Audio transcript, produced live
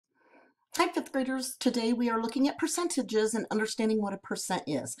Hi, fifth graders. Today we are looking at percentages and understanding what a percent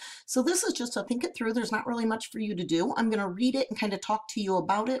is. So this is just to think it through. There's not really much for you to do. I'm going to read it and kind of talk to you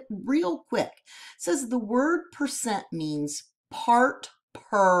about it real quick. It says the word percent means part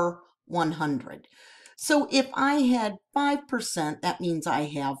per 100. So if I had 5%, that means I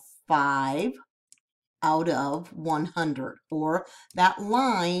have 5 out of 100, or that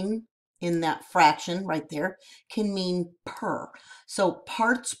line in that fraction right there can mean per. So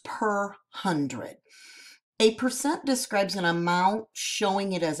parts per 100. A percent describes an amount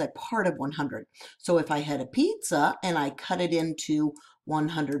showing it as a part of 100. So if I had a pizza and I cut it into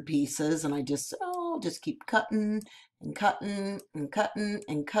 100 pieces and I just keep cutting and cutting and cutting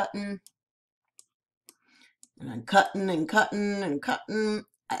and cutting, and I'm cutting and cutting and cutting,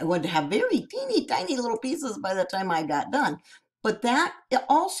 I would have very teeny tiny little pieces by the time I got done. But that it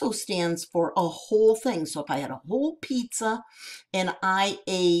also stands for a whole thing. So if I had a whole pizza and I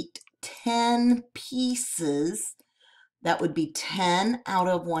ate 10 pieces, that would be 10 out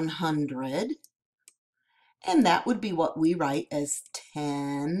of 100. And that would be what we write as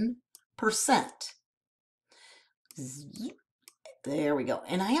 10%. There we go.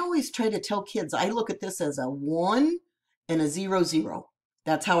 And I always try to tell kids, I look at this as a 1 and a 0, 0.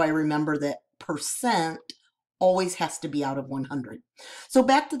 That's how I remember that percent always has to be out of 100. So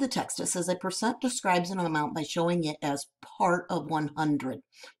back to the text, it says a percent describes an amount by showing it as part of 100.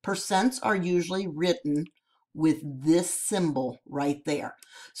 Percents are usually written with this symbol right there.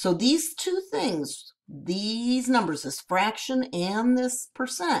 So these two things, these numbers, this fraction and this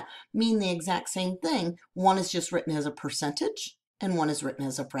percent, mean the exact same thing. One is just written as a percentage and one is written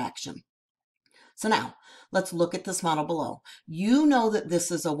as a fraction. So now, let's look at this model below. You know that this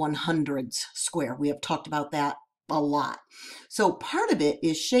is a 100s square. We have talked about that a lot. So part of it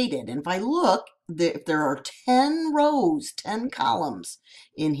is shaded. And if I look, if there are 10 rows, 10 columns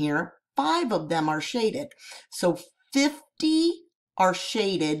in here, 5 of them are shaded. So 50 are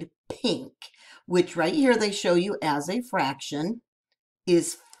shaded pink, which right here they show you as a fraction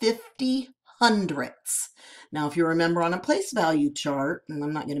is 50 hundredths. Now, if you remember on a place value chart, and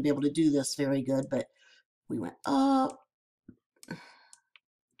I'm not going to be able to do this very good, but we went up.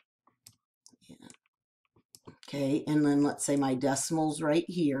 Yeah. Okay, and then let's say my decimal's right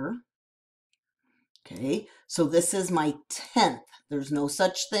here. Okay, so this is my 10th. There's no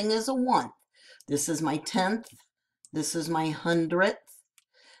such thing as a 1. This is my 10th. This is my 100th.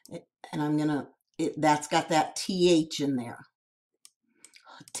 And I'm going to, that's got that TH in there.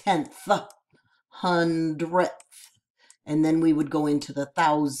 10th, 100th. And then we would go into the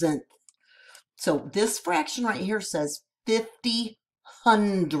 1000th. So this fraction right here says 50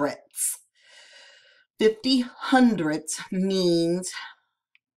 hundredths. 50 hundredths means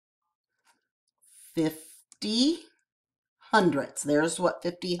 50 hundredths. There's what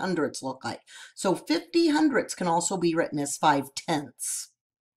 50 hundredths look like. So 50 hundredths can also be written as 5/10ths.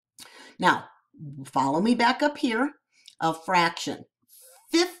 Now, follow me back up here. A fraction.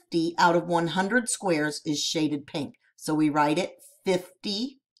 50 out of 100 squares is shaded pink. So we write it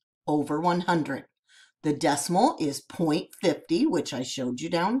 50 over 100. The decimal is 0.50, which I showed you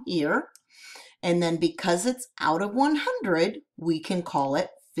down here. And then because it's out of 100, we can call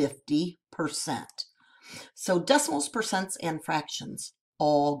it 50%. So decimals, percents, and fractions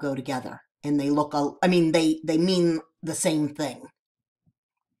all go together. And they look, I mean, they mean the same thing.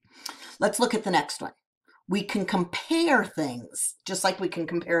 Let's look at the next one. We can compare things, just like we can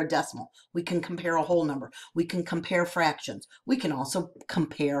compare a decimal. We can compare a whole number. We can compare fractions. We can also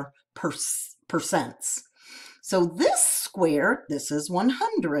compare percents. So this square, this is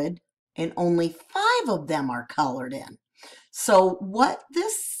 100, and only 5 of them are colored in. So what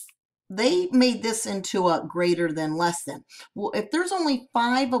this, they made this into a greater than, less than. Well, if there's only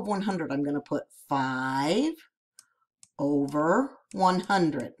 5 of 100, I'm going to put 5 over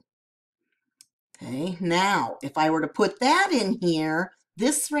 100. Okay, now, if I were to put that in here,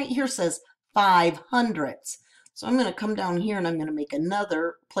 this right here says 5 hundredths. So I'm going to come down here and I'm going to make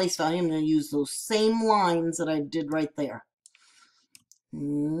another place value. I'm going to use those same lines that I did right there.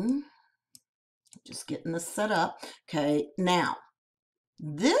 Just getting this set up. Okay, now,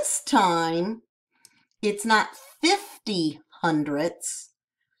 this time, it's not 50 hundredths,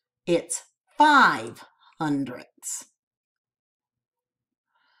 it's 5 hundredths.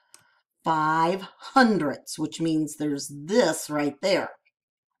 5 hundredths, which means there's this right there.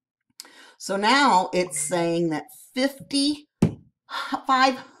 So now it's saying that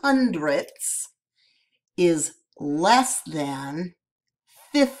 5 hundredths is less than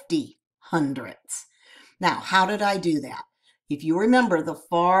 50 hundredths. Now, how did I do that? If you remember, the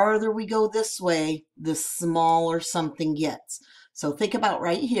farther we go this way, the smaller something gets. So think about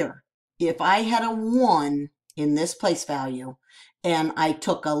right here. if I had a 1 in this place value and I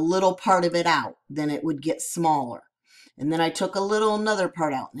took a little part of it out, then it would get smaller. And then I took another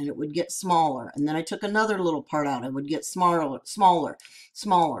part out, and then it would get smaller. And then I took another little part out, it would get smaller, smaller,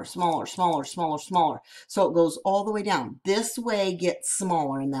 smaller, smaller, smaller, smaller, smaller. So it goes all the way down. This way gets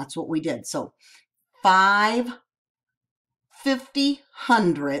smaller, and that's what we did. So 5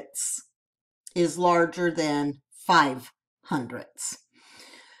 50/100ths is larger than 5 hundredths.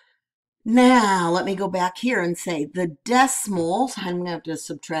 Now, let me go back here and say the decimals. I'm going to have to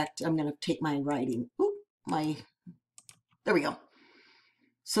subtract. I'm going to take my writing. There we go.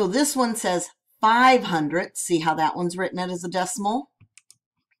 So this one says 5 hundredths. See how that one's written as a decimal?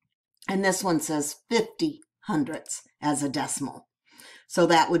 And this one says 50 hundredths as a decimal. So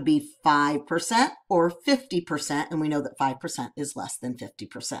that would be 5% or 50%. And we know that 5% is less than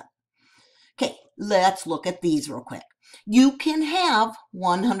 50%. Okay, let's look at these real quick. You can have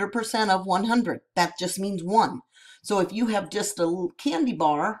 100% of 100. That just means 1. So if you have just a little candy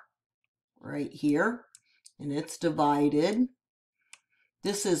bar right here, and it's divided,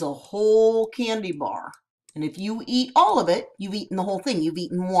 this is a whole candy bar. And if you eat all of it, you've eaten the whole thing. You've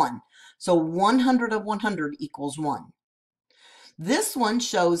eaten 1. So 100 of 100 equals 1. This one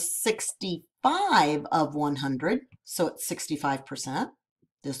shows 65 of 100, so it's 65%.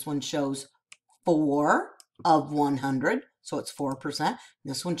 This one shows 4 of 100, so it's 4%.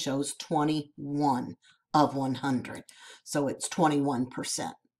 This one shows 21 of 100, so it's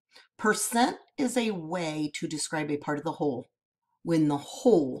 21%. Percent is a way to describe a part of the whole when the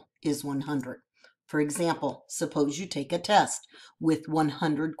whole is 100. For example, suppose you take a test with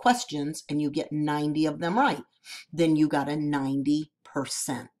 100 questions and you get 90 of them right. Then you got a 90%.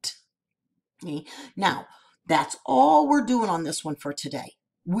 Okay? Now, that's all we're doing on this one for today.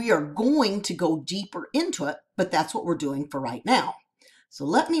 We are going to go deeper into it, but that's what we're doing for right now. So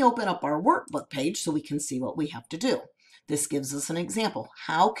let me open up our workbook page so we can see what we have to do. This gives us an example.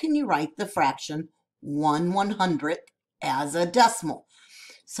 How can you write the fraction 1/100th as a decimal?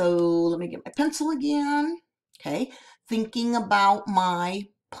 So let me get my pencil again. Okay, thinking about my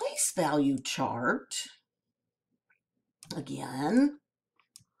place value chart. Again,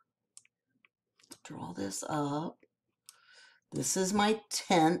 draw this up. This is my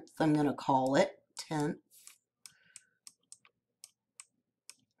 10th. I'm going to call it 10th.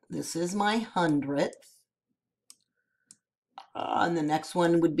 This is my 100th. And the next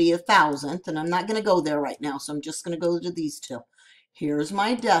one would be 1,000th. And I'm not going to go there right now, so I'm just going to go to these two. Here's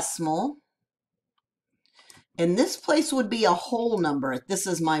my decimal. And this place would be a whole number. This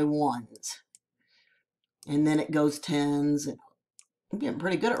is my ones. And then it goes tens. I'm getting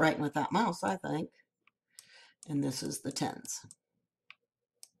pretty good at writing with that mouse, I think. And this is the tens.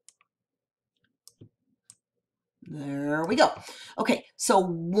 There we go. Okay, so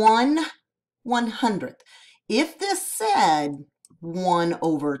 1/100th. If this said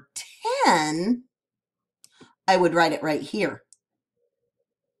 1/10, I would write it right here.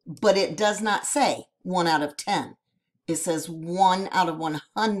 But it does not say 1 out of 10. It says 1 out of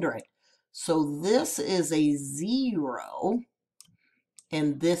 100. So this is a 0,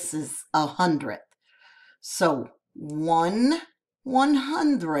 and this is 100th. So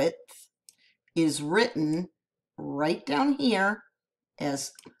 1/100th is written right down here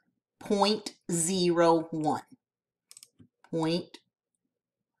as 0.01.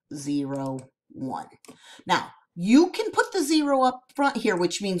 0.01. Now, you can put the 0 up front here,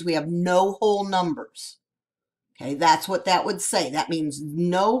 which means we have no whole numbers. Okay, that's what that would say. That means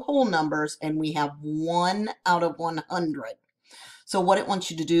no whole numbers, and we have 1 out of 100. So what it wants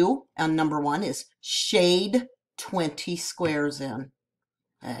you to do on number 1 is shade 20 squares in.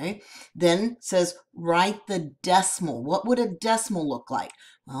 Okay, then says write the decimal. What would a decimal look like?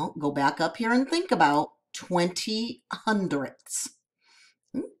 Well, go back up here and think about 20 hundredths.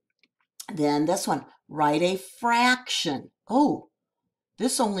 Then this one, write a fraction. Oh,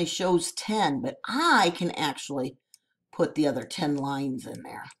 this only shows 10, but I can actually put the other 10 lines in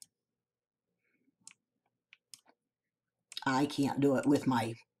there. I can't do it with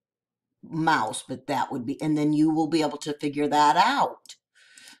my mouse, but that would be, and then you will be able to figure that out,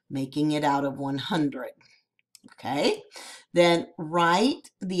 making it out of 100. Okay, then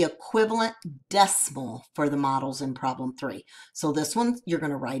write the equivalent decimal for the models in problem 3. So this one, you're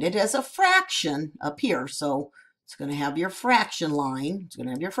going to write it as a fraction up here. So it's going to have your fraction line. It's going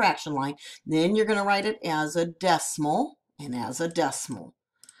to have your fraction line. Then you're going to write it as a decimal and as a decimal.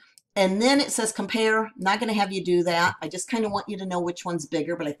 And then it says compare. I'm not going to have you do that. I just kind of want you to know which one's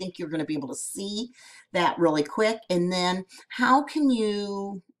bigger, but I think you're going to be able to see that really quick. And then how can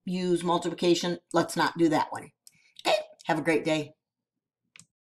you use multiplication? Let's not do that one. Okay, have a great day.